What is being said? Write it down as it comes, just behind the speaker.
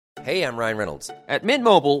Hey, I'm Ryan Reynolds. At Mint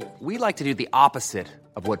Mobile, we like to do the opposite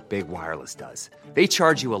of what Big Wireless does. They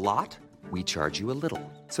charge you a lot, we charge you a little.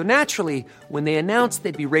 So naturally, when they announced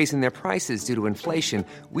they'd be raising their prices due to inflation,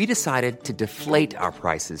 we decided to deflate our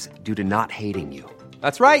prices due to not hating you.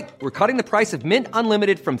 That's right. We're cutting the price of Mint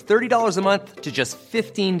Unlimited from $30 a month to just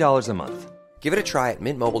 $15 a month. Give it a try at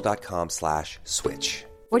mintmobile.com/switch.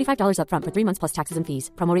 $45 up front for 3 months plus taxes and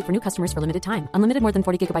fees. Promo rate for new customers for limited time. Unlimited more than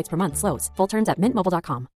 40 gigabytes per month. Slows full terms at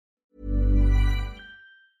mintmobile.com.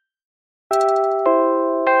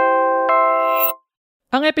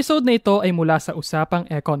 Ang episode na ito ay mula sa Usapang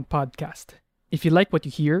Econ Podcast. If you like what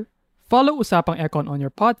you hear, follow Usapang Econ on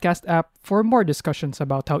your podcast app for more discussions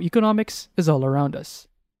about how economics is all around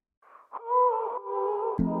us.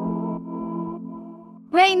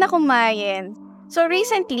 Ngay na kumain. So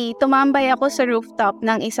recently, tumambay ako sa rooftop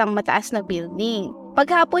ng isang mataas na building.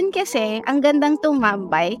 Paghapon kasi, ang gandang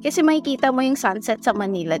tumambay kasi makikita mo yung sunset sa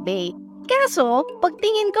Manila Bay. Kaso,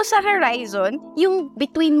 pagtingin ko sa horizon, yung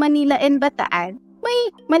between Manila and Bataan,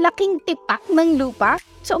 may malaking tipak ng lupa.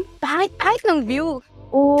 So, kahit ng view.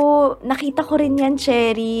 Oo, nakita ko rin yan,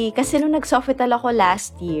 Cherry. Kasi nung nag-Sofitel ako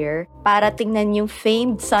last year, para tingnan yung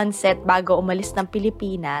famed sunset bago umalis ng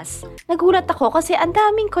Pilipinas, nagulat ako kasi ang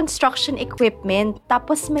daming construction equipment,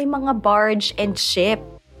 tapos may mga barge and ship.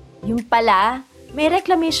 Yung pala, may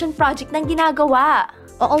reclamation project nang ginagawa.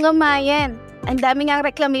 Oo nga, Mayan. Ang daming ang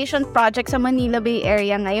reclamation project sa Manila Bay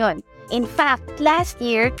Area ngayon. In fact, last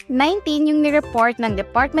year, 19 yung nireport ng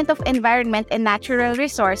Department of Environment and Natural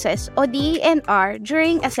Resources o DENR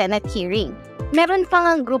during a Senate hearing. Meron pa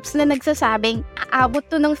ngang groups na nagsasabing aabot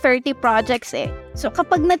to ng 30 projects eh. So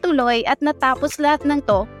kapag natuloy at natapos lahat ng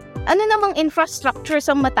to, ano namang infrastructure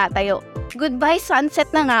ang matatayo? Goodbye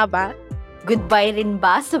sunset na nga ba? Goodbye rin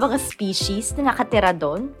ba sa mga species na nakatira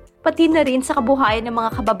doon? Pati na rin sa kabuhayan ng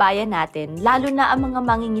mga kababayan natin, lalo na ang mga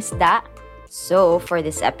mangingisda. So, for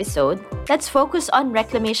this episode, let's focus on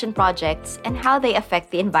reclamation projects and how they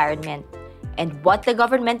affect the environment, and what the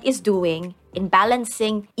government is doing in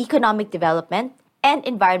balancing economic development and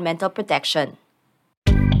environmental protection.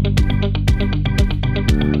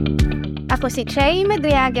 Ako si Cherry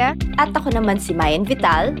Madriaga At ako naman si Mayan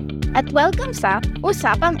Vital. at welcome sa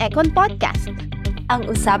Usapang Econ Podcast. Ang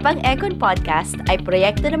Usapang Econ Podcast ay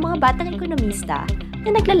proyekto ng mga batang ekonomista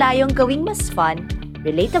na naglalayong gawing mas fun,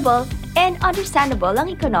 relatable, and understandable ang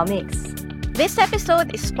economics. This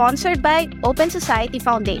episode is sponsored by Open Society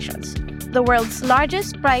Foundations, the world's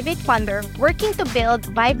largest private funder working to build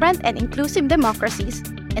vibrant and inclusive democracies,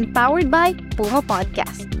 and powered by Puma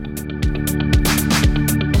Podcast.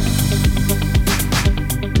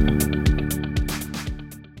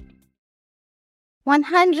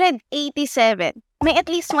 $187. May at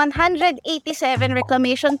least 187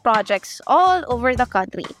 reclamation projects all over the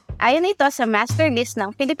country. Ayon ito sa master list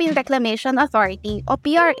ng Philippine Reclamation Authority o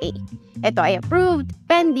PRA. Ito ay approved,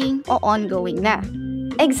 pending o ongoing na.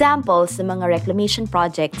 Examples sa mga reclamation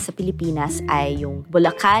projects sa Pilipinas ay yung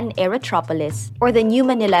Bulacan Aerotropolis or the New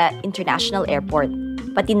Manila International Airport.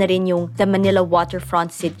 Pati na rin yung the Manila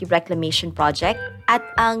Waterfront City Reclamation Project at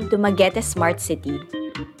ang Dumaguete Smart City.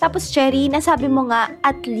 Tapos, Cherry, nasabi mo nga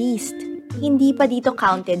at least hindi pa dito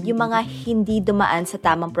counted yung mga hindi dumaan sa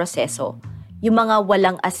tamang proseso, yung mga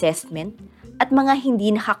walang assessment, at mga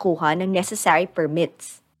hindi nakakuha ng necessary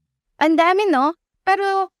permits. Ang dami, no?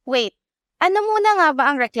 Pero, wait. Ano muna nga ba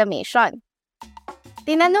ang reclamation?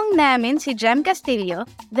 Tinanong namin si Jem Castillo,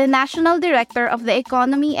 the National Director of the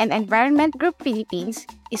Economy and Environment Group Philippines,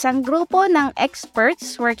 isang grupo ng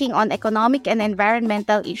experts working on economic and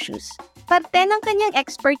environmental issues. Parte ng kanyang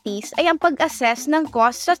expertise ay ang pag-assess ng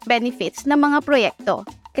costs at benefits ng mga proyekto.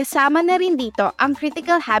 Kasama na rin dito ang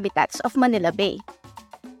critical habitats of Manila Bay.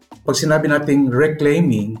 Pag sinabi nating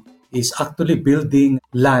reclaiming is actually building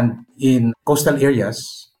land in coastal areas,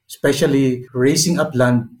 especially raising up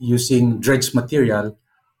land using dredged material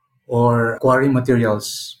or quarry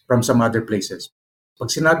materials from some other places.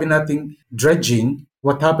 Pag sinabi nating dredging,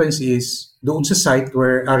 what happens is doon sa site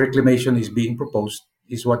where a reclamation is being proposed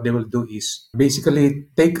is what they will do is basically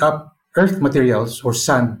take up earth materials or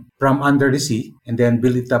sand from under the sea and then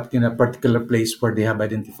build it up in a particular place where they have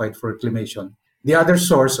identified for reclamation. The other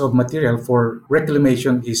source of material for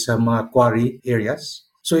reclamation is mga quarry areas.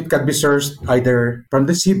 So it can be sourced either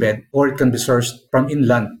from the seabed or it can be sourced from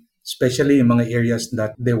inland, especially in mga areas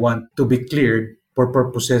that they want to be cleared for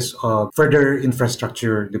purposes of further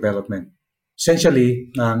infrastructure development.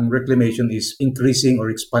 Essentially, reclamation is increasing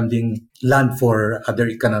or expanding land for other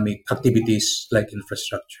economic activities like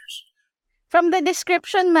infrastructures. From the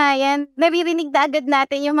description, Mayan, naririnig na agad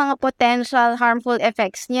natin yung mga potential harmful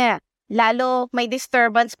effects niya. Lalo may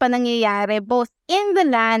disturbance pa nangyayari both in the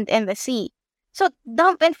land and the sea. So,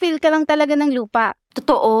 dump and fill ka lang talaga ng lupa.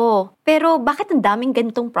 Totoo. Pero bakit ang daming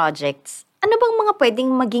ganitong projects? Ano bang mga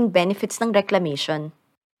pwedeng maging benefits ng reclamation?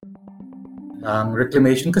 Ang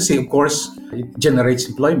reclamation kasi, of course, it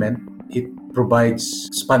generates employment. It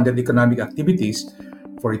provides expanded economic activities.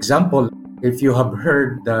 For example, if you have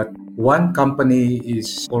heard that one company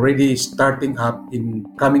is already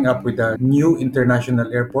coming up with a new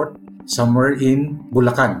international airport somewhere in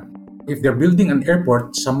Bulacan. If they're building an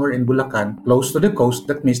airport somewhere in Bulacan, close to the coast,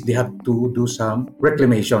 that means they have to do some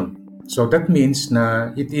reclamation. So that means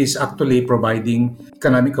na it is actually providing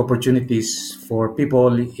economic opportunities for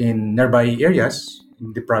people in nearby areas,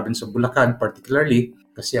 in the province of Bulacan particularly,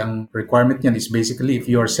 kasi ang requirement niyan is basically if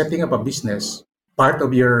you are setting up a business, part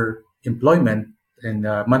of your employment and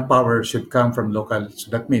manpower should come from local. So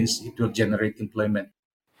that means it will generate employment.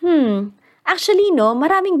 Actually,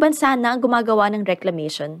 maraming bansa na ang gumagawa ng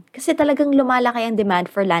reclamation kasi talagang lumalaki ang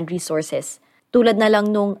demand for land resources. Tulad na lang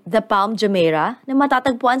nung The Palm Jumeirah na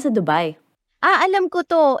matatagpuan sa Dubai. Alam ko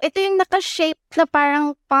to. Ito yung naka-shape na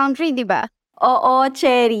parang palm tree, di ba? Oo,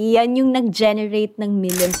 Cherry. Yan yung nag-generate ng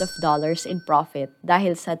millions of dollars in profit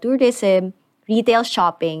dahil sa tourism, retail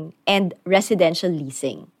shopping, and residential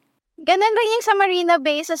leasing. Ganun rin yung sa Marina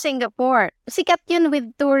Bay sa Singapore. Sikat yun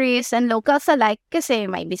with tourists and locals alike kasi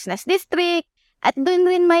may business district at doon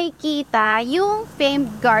rin makikita yung famed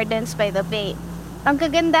Gardens by the Bay. Ang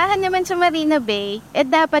kagandahan naman sa Marina Bay,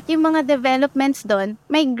 dapat yung mga developments doon,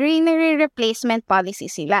 may greenery replacement policy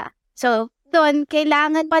sila. So, doon,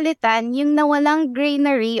 kailangan palitan yung nawalang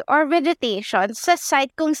greenery or vegetation sa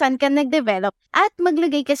site kung saan ka nag-develop at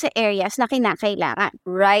maglagay ka sa areas na kinakailangan.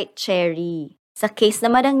 Right, Cherry. Sa case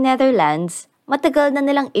naman ng Netherlands, matagal na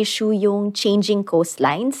nilang issue yung changing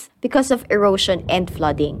coastlines because of erosion and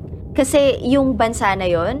flooding. Kasi yung bansa na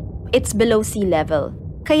yon, it's below sea level.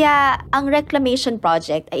 Kaya ang reclamation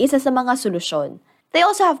project ay isa sa mga solusyon. They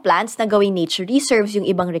also have plans na gawing nature reserves yung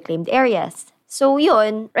ibang reclaimed areas. So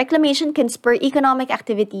yun, reclamation can spur economic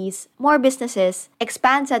activities, more businesses,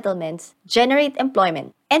 expand settlements, generate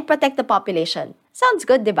employment, and protect the population. Sounds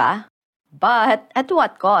good, di ba? But at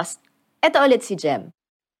what cost? Ito ulit si Jem.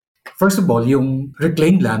 First of all, yung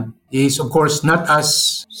reclaimed land is of course not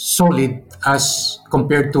as solid as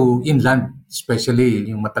compared to inland, especially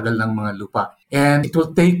yung matagal ng mga lupa. And it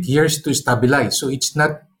will take years to stabilize. So it's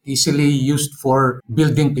not easily used for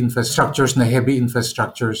building infrastructures na heavy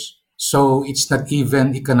infrastructures. So it's not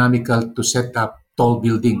even economical to set up tall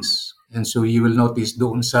buildings. And so you will notice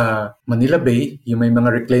doon sa Manila Bay, yung may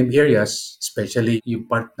mga reclaimed areas, especially yung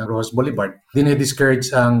part ng Rojas Boulevard,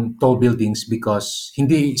 dinediscourage ang tall buildings because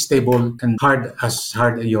hindi stable and hard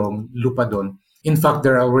yung lupa doon. In fact,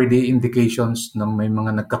 there are already indications ng may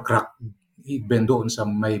mga nagka-crack even doon sa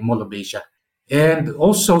may Mall of Asia. And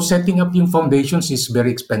also, setting up yung foundations is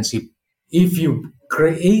very expensive. If you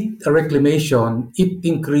create a reclamation, it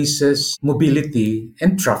increases mobility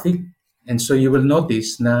and traffic. And so you will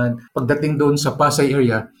notice na pagdating doon sa Pasay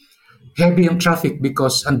area, heavy ang traffic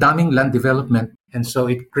because ang daming land development and so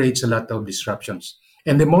it creates a lot of disruptions.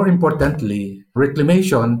 And then more importantly,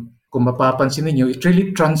 reclamation, kung mapapansin niyo, it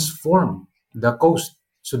really transforms the coast.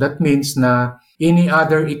 So that means na any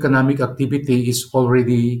other economic activity is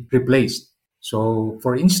already replaced. So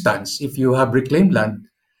for instance, if you have reclaimed land,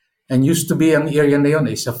 and used to be ang area na yun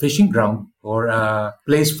is a fishing ground or a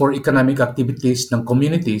place for economic activities ng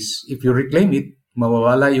communities. If you reclaim it,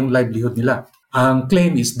 mawawala yung livelihood nila. Ang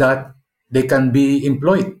claim is that they can be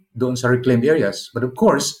employed doon sa reclaimed areas. But of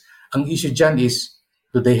course, ang issue dyan is,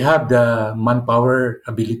 do they have the manpower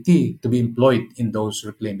ability to be employed in those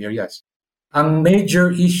reclaimed areas? Ang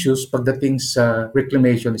major issues pagdating sa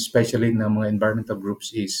reclamation, especially ng mga environmental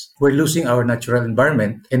groups, is we're losing our natural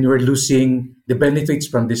environment and we're losing the benefits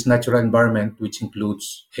from this natural environment, which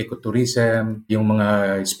includes ecotourism, yung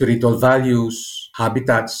mga spiritual values,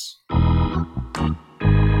 habitats.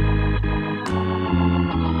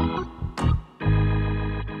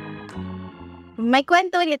 May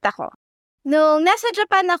kwento ulit ako. Nung nasa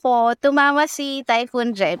Japan ako, tumama si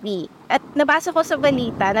Typhoon Jebi at nabasa ko sa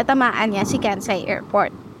balita na tamaan niya si Kansai Airport.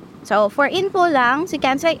 So, for info lang, si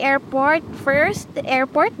Kansai Airport, first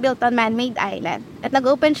airport built on man-made island at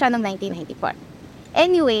nag-open siya noong 1994.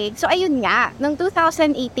 Anyway, so ayun nga, noong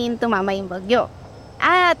 2018 tumama yung bagyo.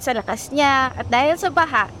 At sa lakas niya at dahil sa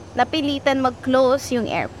baha, napilitan mag-close yung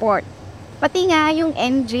airport. Pati nga yung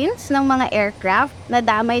engines ng mga aircraft na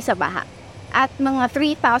damay sa baha. At mga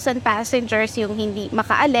 3,000 passengers yung hindi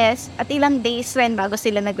makaalis at ilang days rin bago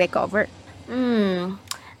sila nag-recover.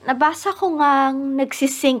 Nabasa ko ngang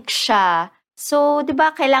nagsisink siya So, di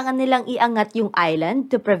ba kailangan nilang iangat yung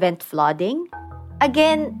island to prevent flooding?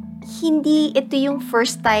 Again, hindi ito yung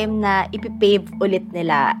first time na ipipave ulit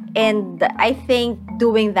nila. And I think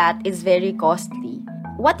doing that is very costly.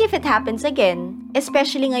 What if it happens again?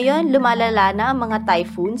 Especially ngayon, lumalala na ang mga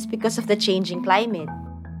typhoons because of the changing climate.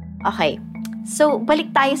 Okay, so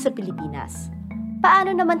balik tayo sa Pilipinas.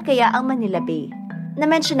 Paano naman kaya ang Manila Bay?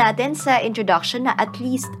 Na-mention natin sa introduction na at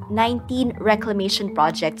least 19 reclamation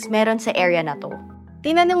projects meron sa area na to.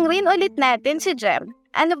 Tinanong rin ulit natin si Jem,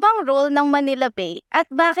 ano bang role ng Manila Bay at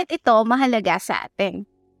bakit ito mahalaga sa atin?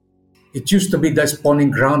 It used to be the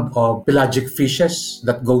spawning ground of pelagic fishes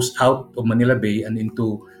that goes out of Manila Bay and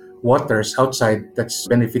into waters outside that's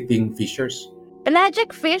benefiting fishers. Pelagic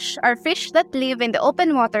fish are fish that live in the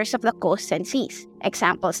open waters of the coasts and seas.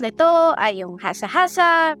 Examples nito ay yung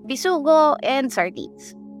hasa-hasa, bisugo, and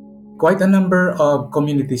sardines. Quite a number of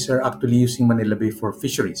communities are actually using Manila Bay for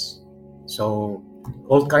fisheries. So,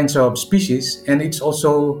 all kinds of species, and it's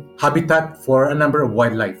also habitat for a number of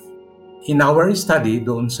wildlife. In our study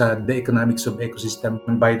doon sa The Economics of Ecosystem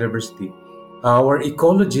and Biodiversity, our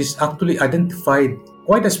ecologists actually identified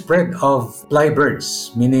quite a spread of fly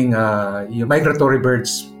birds, meaning yung migratory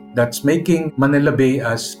birds that's making Manila Bay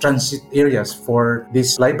as transit areas for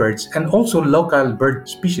these fly birds and also local bird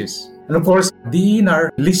species. And of course,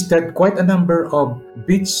 DENR listed quite a number of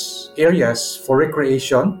beach areas for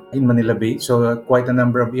recreation in Manila Bay. So quite a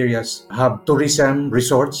number of areas have tourism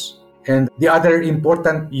resorts. And the other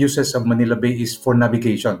important uses of Manila Bay is for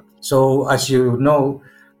navigation. So as you know,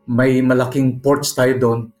 may malaking ports tayo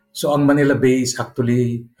doon. So ang Manila Bay is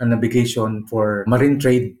actually a navigation for marine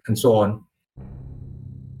trade and so on.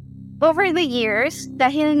 Over the years,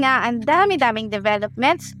 dahil nga ang dami-daming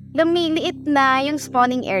developments, lumiliit na yung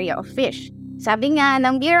spawning area of fish. Sabi nga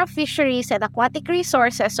ng Bureau of Fisheries and Aquatic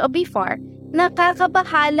Resources o BIFAR,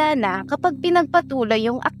 nakakabahala na kapag pinagpatuloy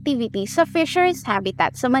yung activity sa fisheries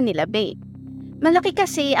habitat sa Manila Bay. Malaki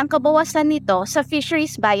kasi ang kabawasan nito sa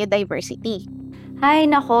fisheries biodiversity. Ay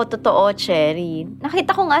nako, totoo, Cherry.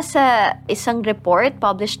 Nakita ko nga sa isang report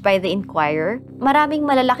published by The Inquirer, maraming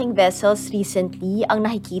malalaking vessels recently ang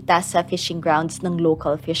nakikita sa fishing grounds ng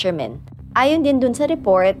local fishermen. Ayon din dun sa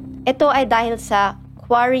report, ito ay dahil sa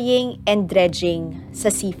quarrying and dredging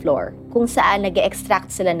sa seafloor, kung saan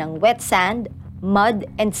nag-extract sila ng wet sand, mud,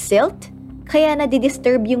 and silt, kaya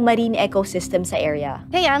nadidisturb yung marine ecosystem sa area.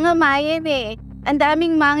 Kaya nga Mayen ang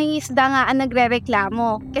daming mangingisda nga ang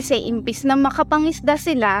nagrereklamo kasi impis na makapangisda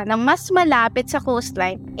sila na mas malapit sa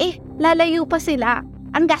coastline, lalayo pa sila.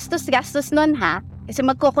 Ang gastos-gastos nun kasi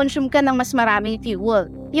magko-consume ka ng mas maraming fuel.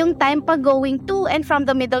 Yung time pa going to and from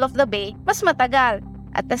the middle of the bay, mas matagal.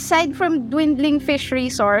 At aside from dwindling fish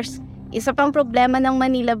resource, isa pang problema ng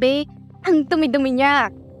Manila Bay, ang dumi-dumi niya.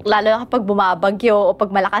 Lalo na kapag bumabagyo o pag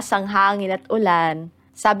malakas ang hangin at ulan.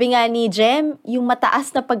 Sabi nga ni Jem, yung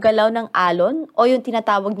mataas na paggalaw ng alon o yung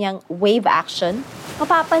tinatawag niyang wave action,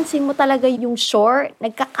 mapapansin mo talaga yung shore,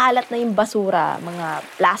 nagkakalat na yung basura, mga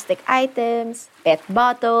plastic items, pet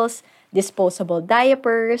bottles, disposable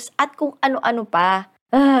diapers, at kung ano-ano pa.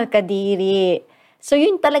 Kadiri. So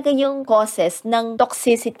yun talaga yung causes ng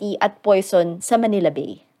toxicity at poison sa Manila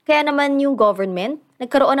Bay. Kaya naman yung government,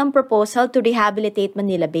 nagkaroon ng proposal to rehabilitate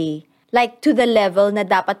Manila Bay. Like to the level na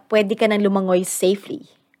dapat pwede ka nang lumangoy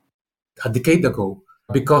safely. A decade ago,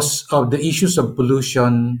 because of the issues of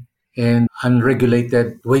pollution and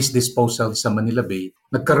unregulated waste disposal sa Manila Bay,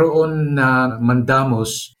 nagkaroon na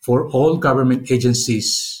mandamos for all government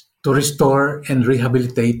agencies to restore and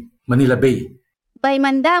rehabilitate Manila Bay. By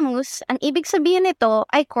mandamus, ang ibig sabihin nito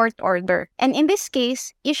ay court order, and in this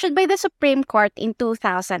case, issued by the Supreme Court in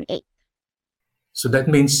 2008. So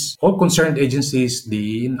that means all concerned agencies,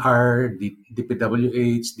 the DENR, the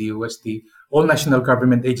DPWH, the UST, all national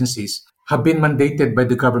government agencies have been mandated by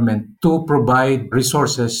the government to provide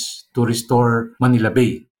resources to restore Manila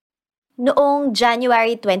Bay. Noong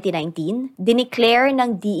January 2019, dineclare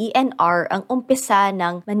ng DENR ang umpisa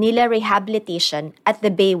ng Manila Rehabilitation at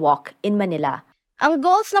the Baywalk in Manila. Ang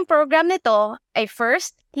goals ng program nito ay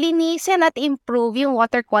first, linisin at improve yung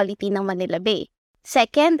water quality ng Manila Bay.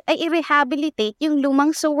 Second, ay i-rehabilitate yung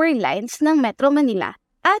lumang sewer lines ng Metro Manila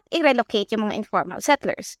at i-relocate yung mga informal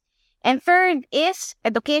settlers. And third is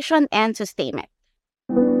education and sustainment.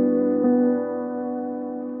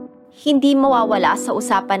 Hindi mawawala sa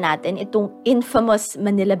usapan natin itong infamous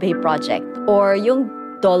Manila Bay Project or yung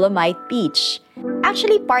Dolomite Beach.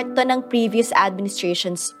 Actually, part to ng previous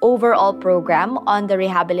administration's overall program on the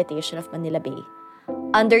rehabilitation of Manila Bay.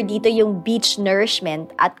 Under dito yung beach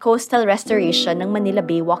nourishment at coastal restoration ng Manila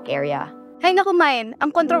Baywalk area. Hay naku Mayen,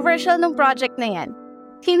 ang controversial ng project na yan.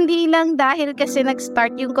 Hindi lang dahil kasi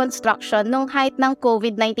nag-start yung construction nung height ng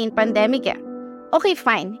COVID-19 pandemic eh. Okay,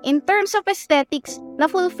 fine. In terms of aesthetics,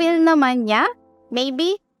 na-fulfill naman niya?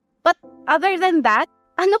 Maybe. But other than that,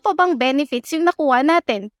 ano pa bang benefits yung nakuha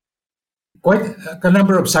natin? Quite a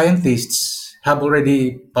number of scientists have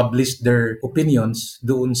already published their opinions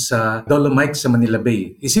doon sa Dolomite sa Manila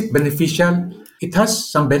Bay. Is it beneficial? It has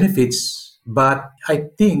some benefits. But I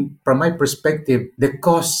think, from my perspective, the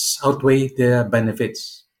costs outweigh the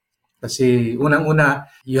benefits. Kasi unang-una,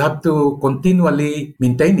 you have to continually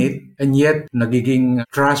maintain it and yet nagiging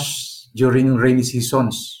trash during rainy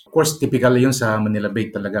seasons. Of course, typical yun sa Manila Bay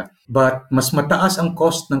talaga. But mas mataas ang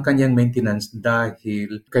cost ng kanyang maintenance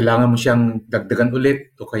dahil kailangan mo siyang dagdagan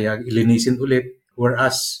ulit o kaya ilinisin ulit.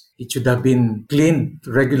 Whereas it should have been cleaned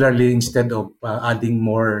regularly instead of adding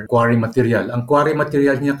more quarry material. Ang quarry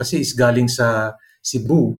material niya kasi is galing sa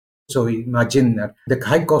Cebu. So imagine the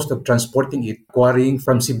high cost of transporting it, quarrying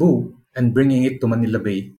from Cebu and bringing it to Manila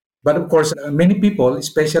Bay. But of course, many people,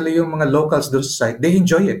 especially yung mga locals doon sa site, they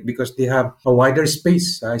enjoy it because they have a wider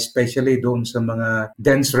space, especially doon sa mga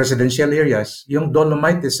dense residential areas. Yung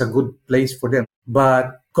Dolomite is a good place for them.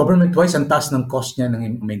 But government-wise, ang taas ng cost niya,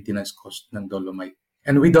 ng maintenance cost ng Dolomite.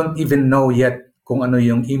 And we don't even know yet kung ano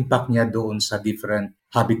yung impact niya doon sa different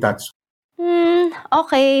habitats.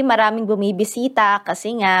 Okay, maraming bumibisita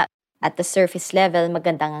kasi nga at the surface level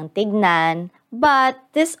magandang ang tignan. But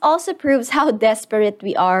this also proves how desperate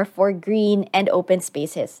we are for green and open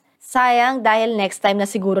spaces. Sayang dahil next time na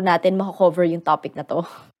siguro natin mako-cover yung topic na to.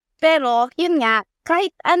 Pero, yun nga,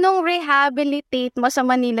 kahit anong rehabilitate mo sa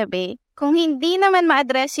Manila Bay, kung hindi naman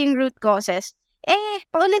ma-address yung root causes,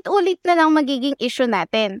 paulit-ulit na lang magiging issue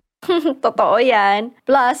natin. Totoo yan.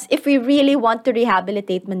 Plus, if we really want to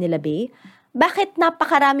rehabilitate Manila Bay, bakit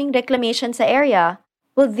napakaraming reclamation sa area?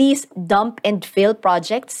 Will these dump and fill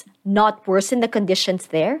projects not worsen the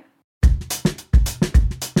conditions there?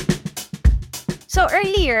 So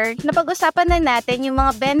earlier, napag-usapan na natin yung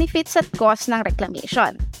mga benefits at costs ng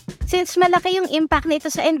reclamation. Since malaki yung impact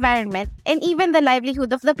nito sa environment and even the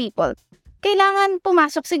livelihood of the people, kailangan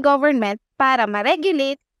pumasok si government para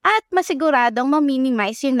ma-regulate at masiguradong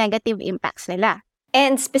ma-minimize yung negative impacts nila.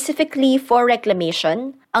 And specifically for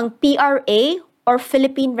reclamation, ang PRA or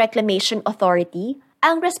Philippine Reclamation Authority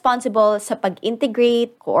ang responsible sa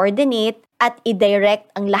pag-integrate, coordinate, at i-direct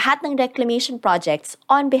ang lahat ng reclamation projects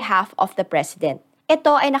on behalf of the President.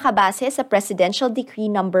 Ito ay nakabase sa Presidential Decree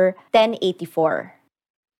number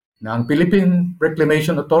 1084. Now, ang Philippine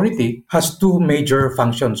Reclamation Authority has two major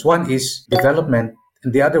functions. One is development and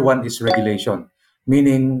the other one is regulation.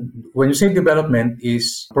 Meaning, when you say development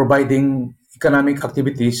is providing economic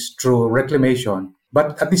activities through reclamation,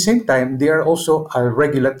 but at the same time, they are also a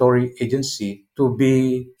regulatory agency to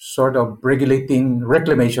be sort of regulating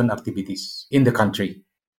reclamation activities in the country.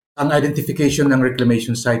 Ang identification ng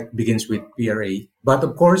reclamation site begins with PRA. But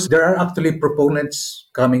of course, there are actually proponents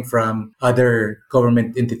coming from other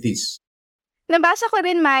government entities. Nabasa ko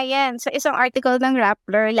rin, Mayan, sa isang article ng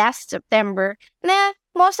Rappler last September na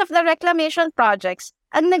most of the reclamation projects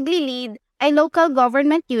ang nagli-lead ay local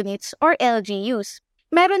government units or LGUs.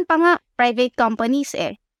 Meron pa nga private companies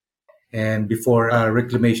eh. And before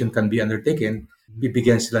reclamation can be undertaken,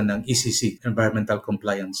 bibigyan sila ng ECC, Environmental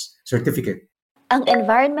Compliance Certificate. Ang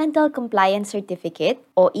Environmental Compliance Certificate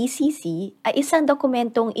o ECC ay isang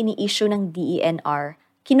dokumentong ini-issue ng DENR.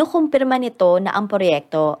 Kinukumpirma nito na ang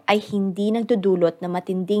proyekto ay hindi nagdudulot ng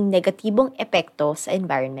matinding negatibong epekto sa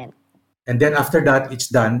environment. And then after that,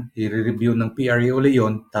 it's done. I-review ng PRA uli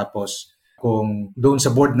yun. Tapos kung doon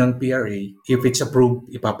sa board ng PRA, if it's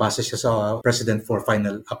approved, ipapasa siya sa President for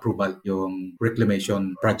final approval yung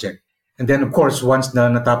reclamation project. And then, of course, once na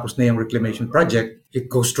natapos na yung reclamation project, it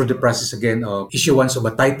goes through the process again of issuance of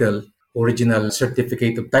a title, original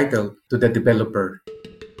certificate of title to the developer.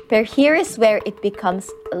 But here is where it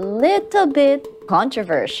becomes a little bit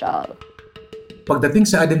controversial. Pagdating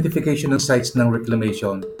sa identification ng sites ng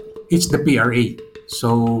reclamation, it's the PRA.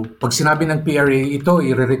 So, pag sinabi ng PRA, ito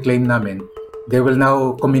i-reclaim namin, they will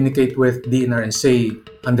now communicate with DENR and say,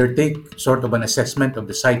 undertake sort of an assessment of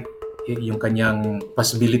the site, yung kanyang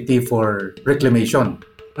possibility for reclamation.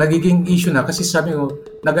 Nagiging issue na kasi sabi ko,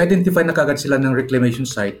 nag-identify na kagad sila ng reclamation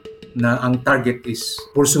site na ang target is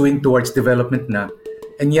pursuing towards development na,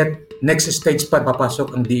 and yet next stage pa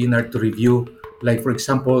papasok ang DENR to review. Like for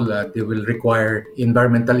example, they will require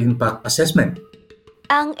environmental impact assessment.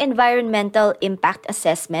 Ang Environmental Impact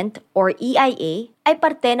Assessment or EIA ay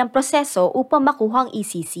parte ng proseso upang makuha ang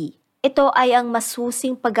ECC. Ito ay ang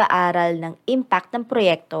masusing pag-aaral ng impact ng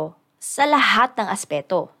proyekto sa lahat ng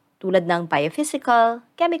aspeto, tulad ng biophysical,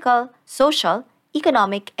 chemical, social,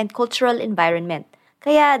 economic, and cultural environment.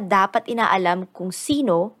 Kaya dapat inaalam kung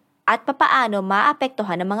sino at papaano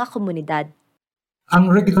maapektuhan ng mga komunidad. Ang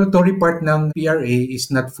regulatory part ng PRA is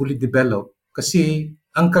not fully developed kasi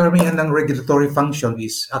ang karamihan ng regulatory function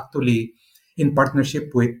is actually in partnership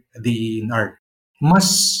with the DENR. Mas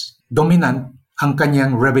dominant ang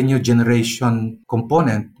kanyang revenue generation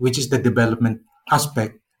component, which is the development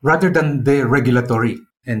aspect, rather than the regulatory.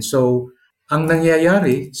 And so, ang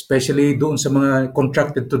nangyayari, especially doon sa mga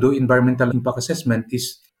contracted to do environmental impact assessment,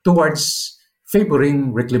 is towards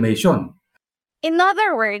favoring reclamation. In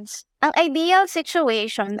other words, ang ideal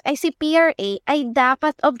situation ay si PRA ay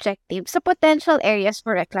dapat objective sa potential areas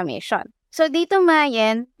for reclamation. So dito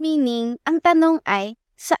Mayen, meaning ang tanong ay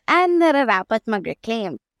saan nararapat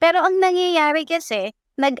mag-reclaim. Pero ang nangyayari kasi,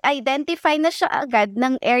 nag-identify na siya agad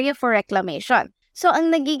ng area for reclamation. So ang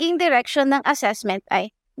nagiging direction ng assessment ay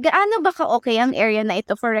gaano ba ka-okay ang area na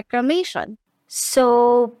ito for reclamation?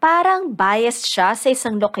 So, parang biased siya sa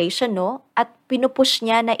isang location, no? At pinupush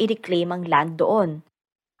niya na i-reclaim ang land doon.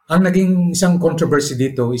 Ang naging isang controversy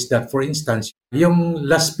dito is that, for instance, yung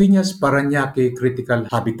Las Piñas Parañaque Critical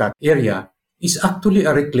Habitat Area is actually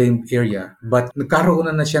a reclaimed area, but nagkaroon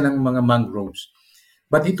na siya ng mga mangroves.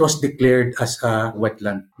 But it was declared as a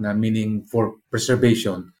wetland, na meaning for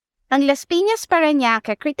preservation. Ang Las Piñas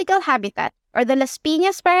Parañaque Critical Habitat or the Las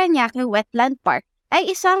Piñas Parañaque Wetland Park ay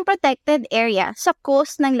isang protected area sa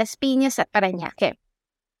coast ng Las Piñas at Parañaque.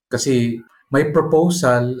 Kasi may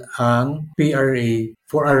proposal ang PRA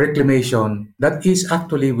for a reclamation that is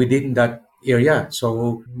actually within that area.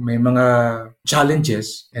 So may mga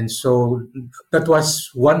challenges, and so that was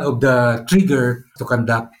one of the trigger to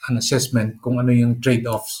conduct an assessment kung ano yung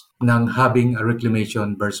trade-offs ng having a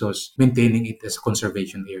reclamation versus maintaining it as a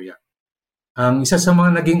conservation area. Ang isa sa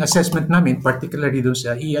mga naging assessment namin, particularly doon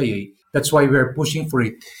sa EIA, that's why we're pushing for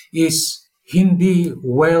it, is hindi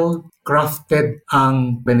well-crafted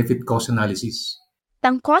ang benefit-cost analysis.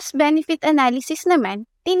 Ang cost-benefit analysis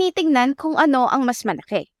naman, tinitingnan kung ano ang mas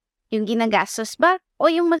malaki. Yung ginagastos ba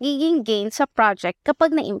o yung magiging gain sa project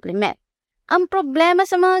kapag na-implement. Ang problema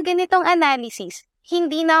sa mga ganitong analysis,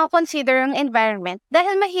 hindi na-consider ang environment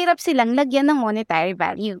dahil mahirap silang lagyan ng monetary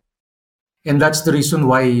value. And that's the reason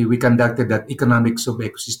why we conducted that economics of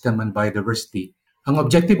ecosystem and biodiversity. Ang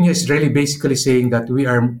objective niya is really basically saying that we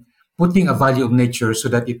are putting a value of nature so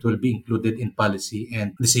that it will be included in policy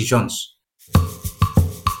and decisions.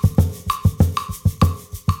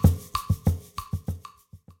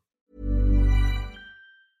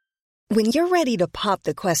 When you're ready to pop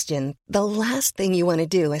the question, the last thing you want to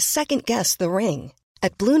do is second-guess the ring.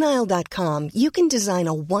 At BlueNile.com, you can design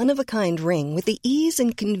a one-of-a-kind ring with the ease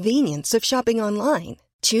and convenience of shopping online.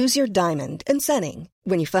 Choose your diamond and setting.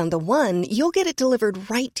 When you find the one, you'll get it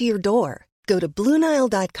delivered right to your door. Go to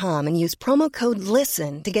BlueNile.com and use promo code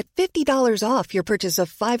LISTEN to get $50 off your purchase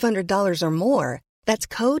of $500 or more. That's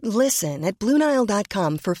code LISTEN at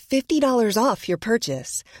BlueNile.com for $50 off your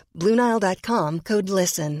purchase. BlueNile.com, code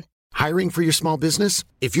LISTEN. Hiring for your small business?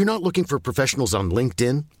 If you're not looking for professionals on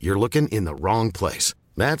LinkedIn, you're looking in the wrong place.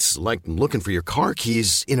 That's like looking for your car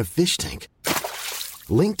keys in a fish tank.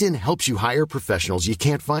 LinkedIn helps you hire professionals you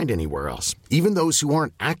can't find anywhere else, even those who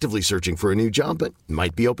aren't actively searching for a new job but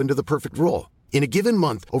might be open to the perfect role. In a given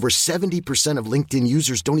month, over 70% of LinkedIn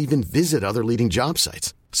users don't even visit other leading job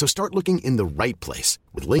sites. So start looking in the right place.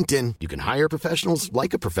 With LinkedIn, you can hire professionals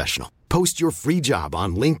like a professional. Post your free job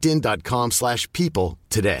on linkedin.com/people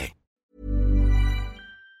today.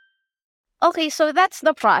 Okay, so that's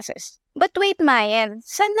the process. But wait, Mayen,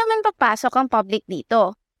 saan naman papasok ang public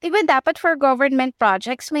dito? Diba dapat for government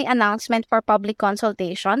projects may announcement for public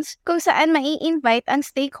consultations kung saan mai-invite ang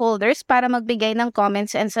stakeholders para magbigay ng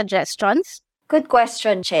comments and suggestions? Good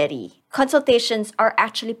question, Cherry. Consultations are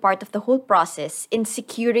actually part of the whole process in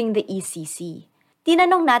securing the ECC.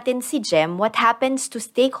 Tinanong natin si Jem what happens to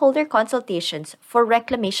stakeholder consultations for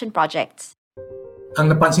reclamation projects. Ang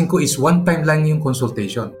napansin ko is one time lang yung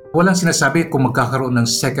consultation. Walang sinasabi kung magkakaroon ng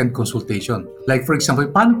second consultation. Like for example,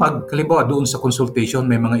 paano pag halimbawa doon sa consultation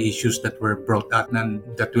may mga issues that were brought up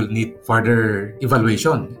that will need further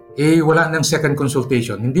evaluation. Wala ng second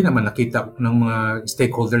consultation. Hindi naman nakita ng mga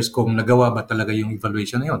stakeholders kung nagawa ba talaga yung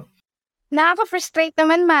evaluation na yun. Nakaka-frustrate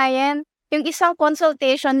naman, Mayen. Yung isang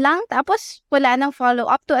consultation lang tapos wala nang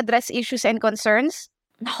follow-up to address issues and concerns.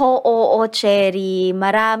 Oo, Cherry.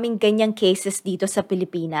 Maraming ganyang cases dito sa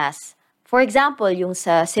Pilipinas. For example, yung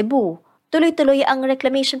sa Cebu, tuloy-tuloy ang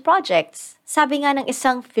reclamation projects. Sabi nga ng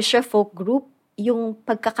isang fisherfolk group, yung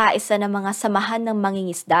pagkakaisa ng mga samahan ng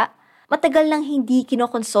mangingisda, matagal nang hindi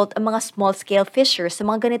kinokonsult ang mga small-scale fishers sa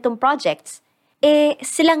mga ganitong projects.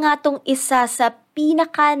 Sila nga tong isa sa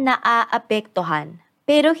pinaka-naaapektuhan.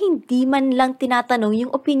 Pero hindi man lang tinatanong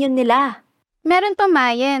yung opinion nila. Meron pa,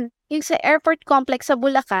 Mayen, yung sa airport complex sa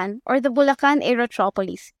Bulacan or the Bulacan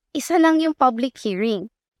Aerotropolis, isa lang yung public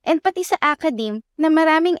hearing. And pati sa academe na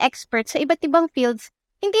maraming experts sa iba't ibang fields,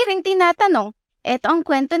 hindi rin tinatanong. Ito ang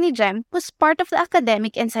kwento ni Jem, who's part of the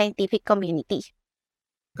academic and scientific community.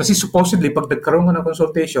 Kasi supposedly, pag nagkaroon ka ng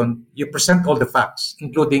consultation, you present all the facts,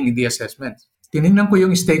 including the assessment. Tinignan ko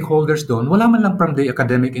yung stakeholders doon, wala man lang from the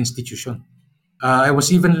academic institution. I was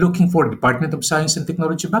even looking for Department of Science and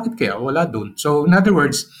Technology. Bakit kaya? Wala doon. So in other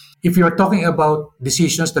words, if you're talking about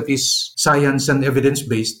decisions that is science and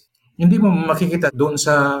evidence-based, hindi mo makikita doon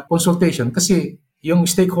sa consultation kasi yung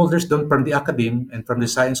stakeholders doon from the academe and from the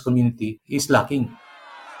science community is lacking.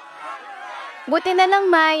 Buti na lang,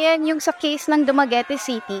 Mayan, yung sa case ng Dumaguete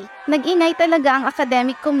City, nag-ingay talaga ang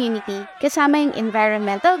academic community kasama yung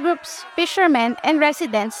environmental groups, fishermen, and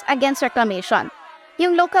residents against reclamation.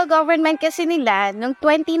 Yung local government kasi nila noong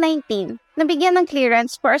 2019, nabigyan ng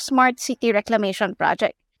clearance for a smart city reclamation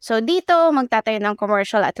project. So dito, magtatayo ng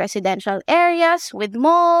commercial at residential areas with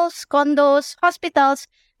malls, condos, hospitals,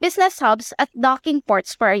 business hubs, at docking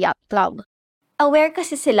ports for a yacht club. Aware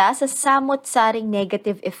kasi sila sa samot-saring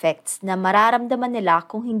negative effects na mararamdaman nila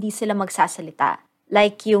kung hindi sila magsasalita.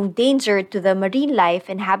 Like yung danger to the marine life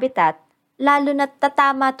and habitat, lalo na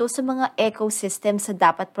tatama to sa mga ecosystems na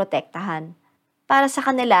dapat protektahan. Para sa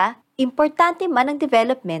kanila, importante man ang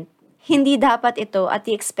development, hindi dapat ito at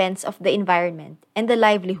the expense of the environment and the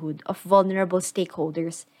livelihood of vulnerable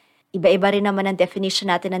stakeholders. Iba-iba rin naman ang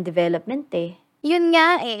definition natin ng development eh. Yun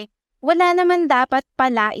nga eh. Wala naman dapat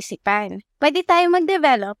pala isipan. Pwede tayo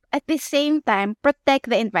mag-develop at the same time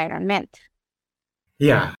protect the environment.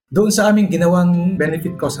 Yeah. Doon sa aming ginawang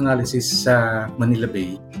benefit cost analysis sa Manila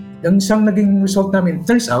Bay, yung isang naging result namin,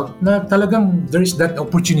 turns out na talagang there is that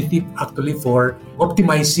opportunity actually for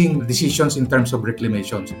optimizing decisions in terms of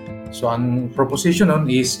reclamation. So ang proposition nun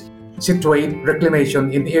is situate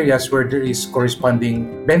reclamation in the areas where there is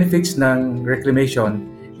corresponding benefits ng reclamation.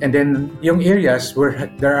 And then, yung areas where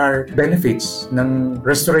there are benefits ng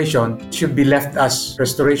restoration should be left as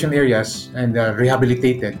restoration areas and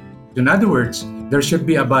rehabilitated. In other words, there should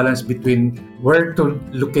be a balance between where to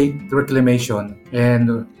locate reclamation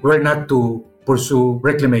and where not to pursue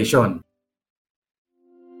reclamation.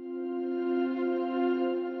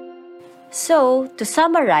 So, to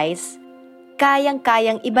summarize,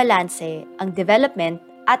 kayang-kayang ibalanse ang development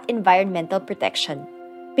at environmental protection.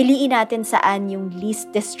 Piliin natin saan yung least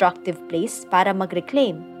destructive place para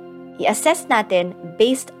mag-reclaim. I-assess natin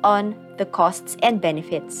based on the costs and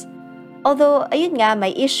benefits. Although, ayun nga,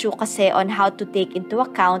 may issue kasi on how to take into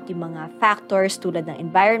account yung mga factors tulad ng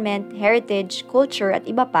environment, heritage, culture, at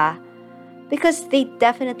iba pa, because they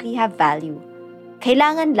definitely have value.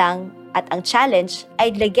 Kailangan lang, at ang challenge,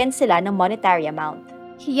 ay lagyan sila ng monetary amount.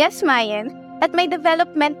 Yes, Mayan. At may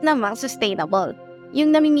development namang sustainable.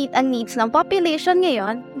 Yung nami-meet ang needs ng population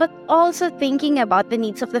ngayon, but also thinking about the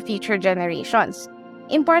needs of the future generations.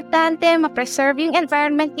 Importante ma-preserve yung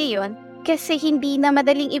environment ngayon kasi hindi na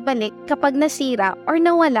madaling ibalik kapag nasira or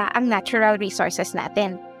nawala ang natural resources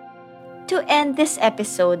natin. To end this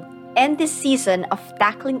episode and this season of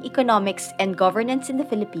Tackling Economics and Governance in the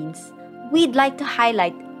Philippines, we'd like to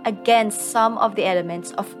highlight again some of the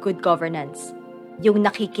elements of good governance. Yung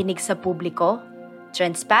nakikinig sa publiko,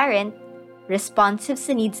 transparent, responsive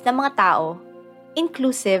sa needs ng mga tao,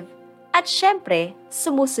 inclusive, at syempre,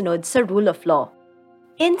 sumusunod sa rule of law.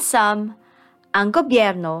 In sum, ang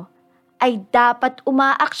gobyerno ay dapat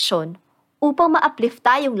umaaksyon upang ma-uplift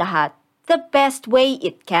tayong lahat the best way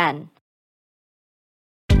it can.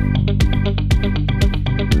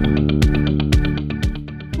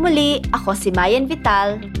 Muli, ako si Mayan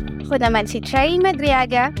Vital. Ako naman si Cherry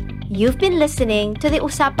Madriaga. You've been listening to the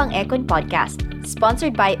Usapang Econ Podcast,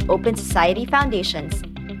 sponsored by Open Society Foundations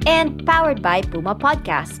and powered by Puma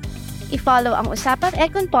Podcast. I-follow ang Usapang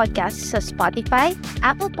Econ Podcast sa Spotify,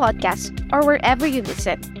 Apple Podcasts, or wherever you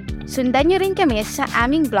listen. Sundan niyo rin kami sa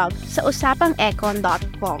aming blog sa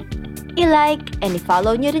usapangecon.com. I-like and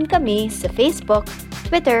i-follow niyo rin kami sa Facebook,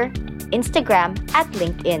 Twitter, Instagram, at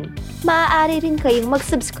LinkedIn. Maaari rin kayong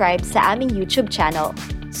mag-subscribe sa aming YouTube channel.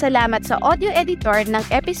 Salamat sa audio editor ng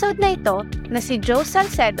episode na ito na si Joe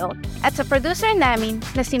Salcedo at sa producer namin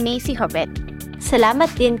na si Macy Hobet. Salamat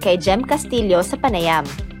din kay Jem Castillo sa panayam.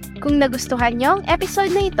 Kung nagustuhan niyo ang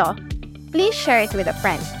episode na ito, please share it with a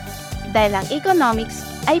friend. Dahil ang economics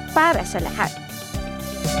ay para sa lahat.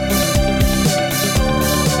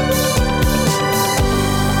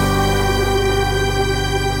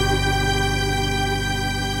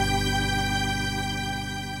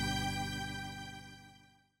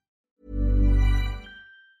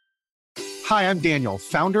 Hi, I'm Daniel,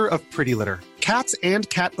 founder of Pretty Litter. Cats and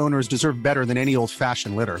cat owners deserve better than any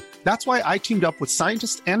old-fashioned litter. That's why I teamed up with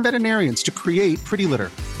scientists and veterinarians to create Pretty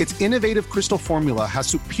Litter. Its innovative crystal formula has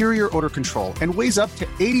superior odor control and weighs up to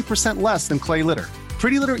 80% less than clay litter.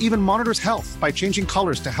 Pretty Litter even monitors health by changing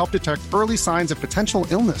colors to help detect early signs of potential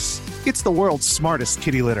illness. It's the world's smartest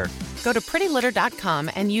kitty litter. Go to prettylitter.com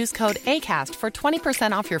and use code ACAST for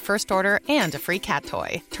 20% off your first order and a free cat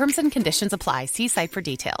toy. Terms and conditions apply. See site for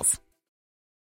details.